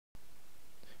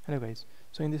Hello guys,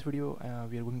 so in this video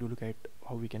we are going to look at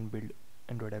how we can build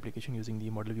Android application using the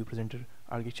model view presenter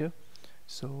architecture.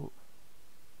 So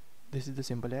this is the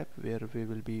simple app where we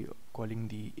will be calling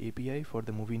the API for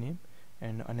the movie name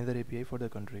and another API for the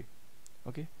country.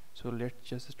 Okay, so let's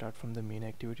just start from the main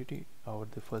activity or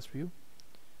the first view.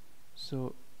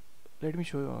 So let me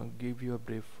give you a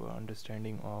brief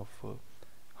understanding of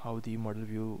how the model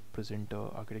view presenter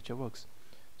architecture works.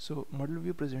 So model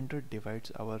view presenter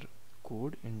divides our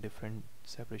code in different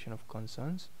separation of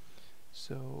concerns.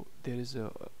 So there is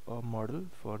a model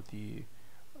for the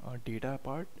data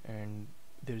part, and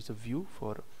there is a view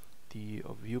for the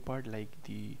view part, like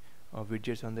the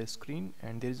widgets on the screen,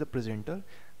 and there is a presenter.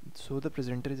 So the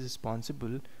presenter is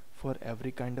responsible for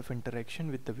every kind of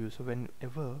interaction with the view. So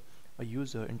whenever a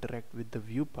user interact with the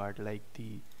view part, like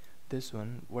this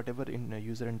one, whatever a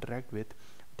user interact with,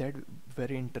 that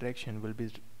very interaction will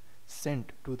be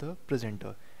sent to the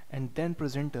presenter, and then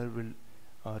presenter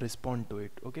will respond to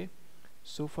it. Okay,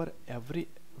 so for every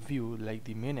view, like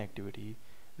the main activity,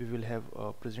 we will have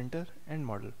a presenter and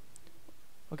model.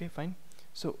 Okay, fine.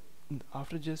 So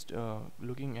after just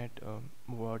looking at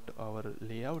what our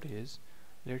layout is,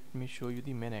 let me show you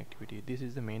the main activity. This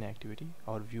is the main activity,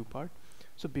 our view part.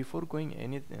 So before going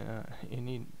any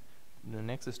the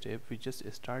next step, we just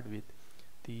start with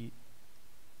the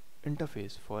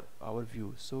interface for our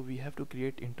view. So we have to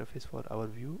create interface for our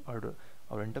view, or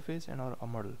our interface and our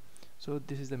model. So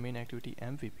this is the main activity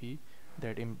MVP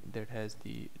that has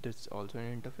that's also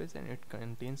an interface, and it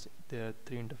contains the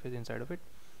three interfaces inside of it.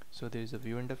 So there is a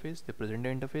view interface, the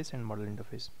presenter interface, and model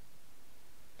interface.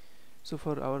 So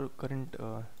for our current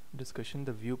discussion,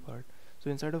 the view part.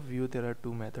 So inside of view there are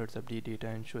two methods, update data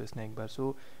and show snack bar.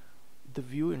 So the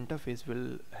view interface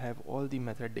will have all the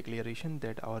method declaration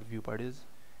that our view part is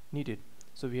needed.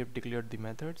 So we have declared the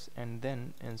methods, and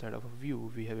then inside of a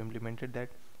view we have implemented that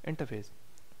interface.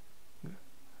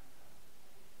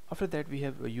 After that, we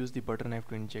have used the butter knife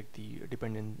to inject the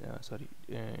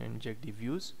inject the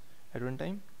views at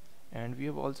runtime, and we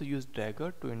have also used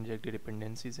Dagger to inject the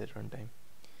dependencies at runtime.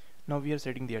 Now we are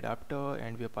setting the adapter,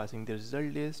 and we are passing the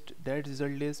result list. That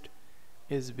result list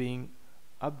is being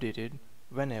updated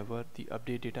whenever the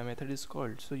update data method is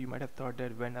called. So you might have thought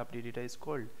that when update data is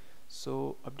called.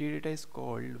 So update data is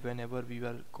called whenever we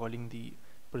are calling the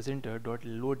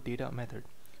presenter.load data method.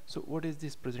 So what is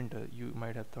this presenter? You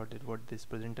might have thought that what this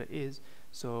presenter is.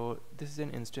 So this is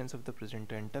an instance of the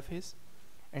presenter interface,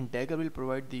 and Dagger will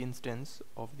provide the instance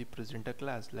of the presenter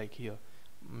class, like here,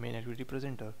 main activity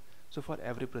presenter. So for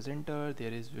every presenter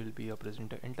there will be a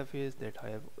presenter interface that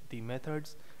have the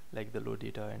methods like the load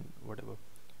data and whatever.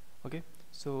 Okay,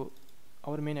 so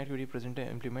our main activity presenter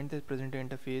implement the presenter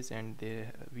interface, and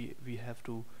we have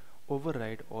to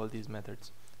override all these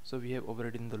methods. So we have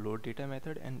overridden the load data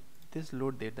method, and this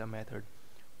load data method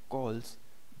calls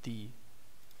the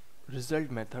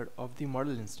result method of the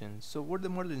model instance. So what the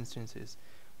model instance is?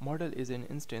 Model is an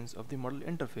instance of the model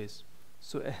interface.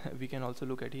 So we can also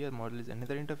look at here, model is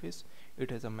another interface. It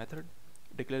has a method,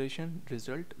 declaration,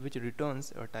 result, which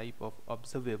returns a type of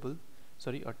observable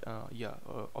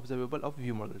observable of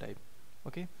view model type.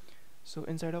 Okay, so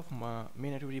inside of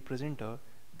main activity presenter,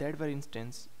 that very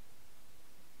instance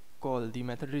call the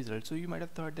method result. So you might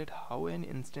have thought that how an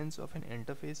instance of an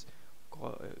interface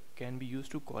can be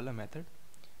used to call a method.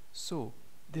 So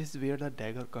this is where the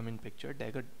Dagger come in picture.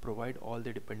 Dagger provide all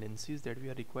the dependencies that we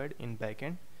are required in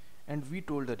backend, and we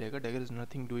told the Dagger is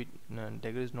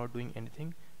Dagger is not doing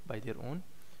anything by their own.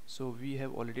 So we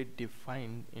have already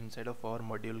defined inside of our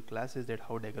module classes that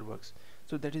how Dagger works.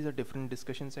 So that is a different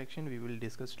discussion section, we will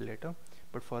discuss later,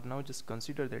 but for now just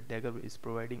consider that Dagger is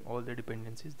providing all the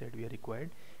dependencies that we are required,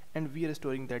 and we are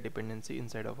storing that dependency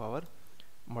inside of our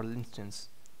model instance.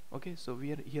 Okay, so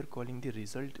we are here calling the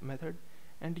result method,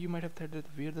 and you might have thought that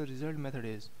where the result method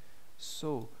is.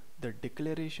 So the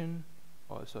declaration,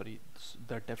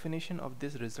 the definition of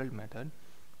this result method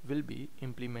will be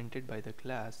implemented by the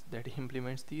class that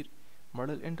implements the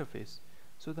model interface.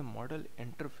 So the model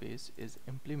interface is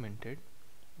implemented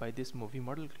by this movie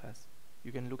model class.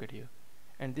 You can look at here,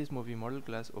 and this movie model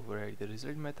class overrides the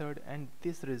result method, and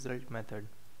this result method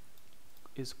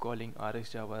is calling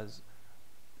RxJava's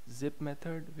zip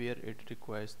method, where it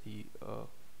requires the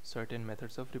certain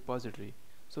methods of repository.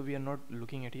 So we are not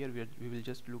looking at here, we will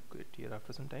just look at here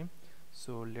after some time.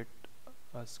 So let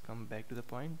us come back to the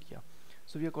point. Yeah,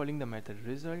 so we are calling the method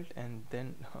result, and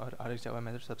then our RxJava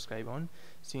method subscribe on,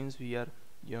 since we are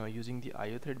using the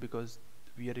IO thread, because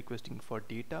we are requesting for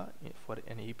data for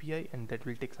an API, and that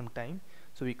will take some time,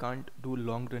 so we can't do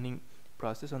long running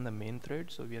process on the main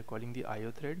thread. So we are calling the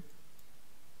IO thread,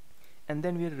 and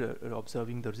then we are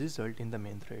observing the result in the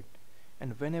main thread.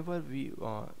 And whenever we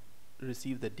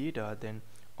receive the data, then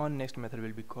on next method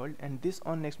will be called, and this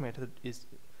on next method is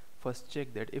first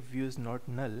check that if view is not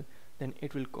null, then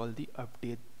it will call the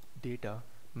update data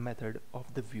method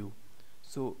of the view.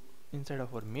 So inside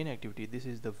of our main activity, this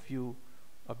is the view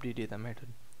update data method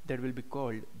that will be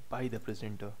called by the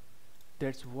presenter.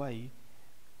 That's why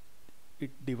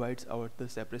it divides out the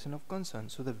separation of concern.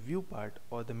 So the view part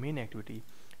or the main activity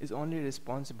is only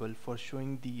responsible for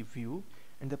showing the view,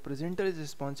 and the presenter is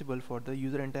responsible for the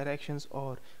user interactions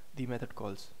or the method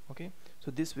calls. Okay,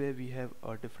 so this way we have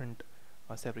a different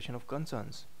separation of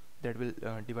concerns that will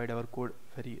divide our code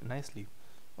very nicely.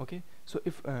 Okay, so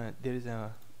if there is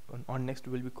a on next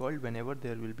will be called whenever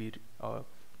there will be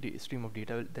the stream of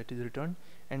data that is returned,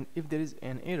 and if there is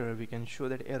an error, we can show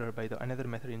that error by the another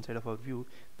method inside of our view,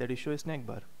 that is show snack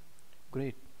bar.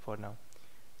 Great for now.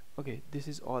 Okay, this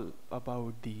is all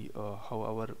about the how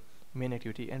our main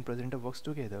activity and presenter works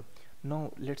together.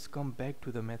 Now let's come back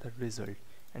to the method result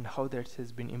and how that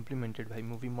has been implemented by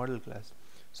movie model class.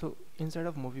 So inside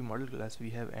of movie model class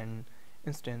we have an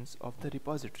instance of the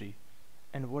repository,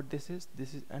 and what this is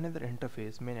another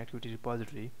interface main activity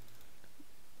repository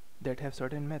that have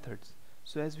certain methods.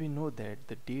 So as we know that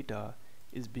the data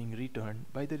is being returned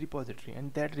by the repository,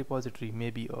 and that repository may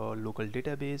be a local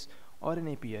database or an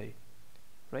API,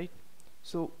 right?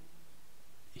 So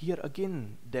here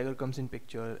again Dagger comes in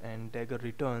picture, and Dagger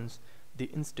returns the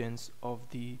instance of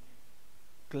the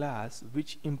class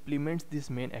which implements this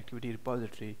main activity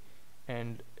repository.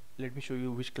 And let me show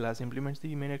you which class implements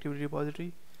the main activity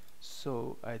repository.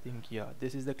 So I think, yeah,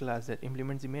 this is the class that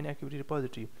implements the main activity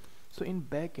repository. So in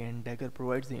backend, Dagger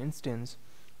provides the instance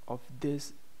of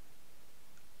this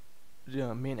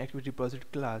main activity repository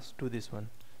class to this one.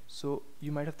 So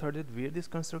you might have thought that where this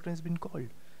constructor has been called.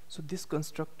 So this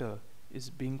constructor is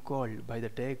being called by the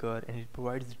Dagger, and it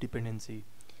provides the dependency,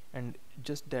 and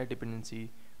just that dependency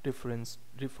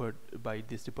referred by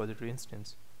this repository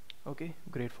instance. Okay,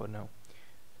 great for now.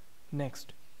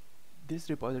 Next, this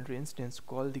repository instance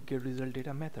call the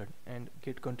getResultData method and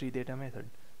getCountryData method.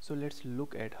 So let's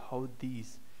look at how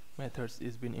these methods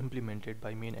is been implemented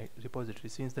by main repository,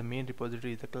 since the main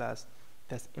repository is the class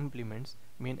that implements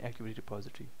main activity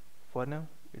repository. For now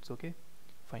it's okay,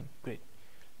 fine, great.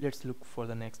 Let's look for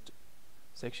the next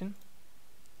section,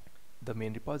 the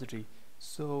main repository.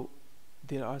 So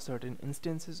there are certain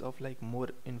instances of like more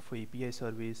info API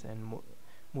service and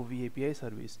movie API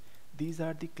service. These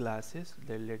are the classes.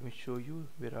 Let me show you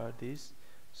where are these.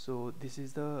 So this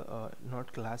is the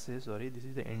not classes, sorry, this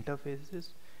is the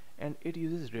interfaces, and it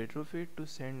uses Retrofit to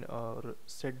send or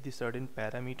set the certain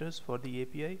parameters for the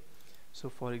API. So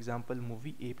for example,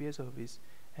 movie API service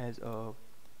has a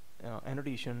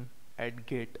annotation at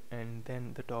get and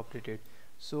then the top rated.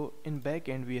 So in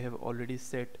backend we have already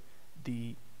set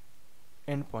the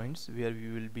endpoints where we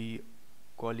will be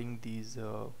calling these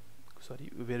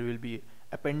where we will be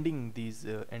appending these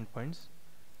endpoints.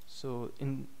 So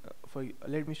in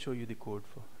let me show you the code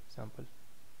for example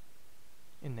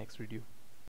in next video.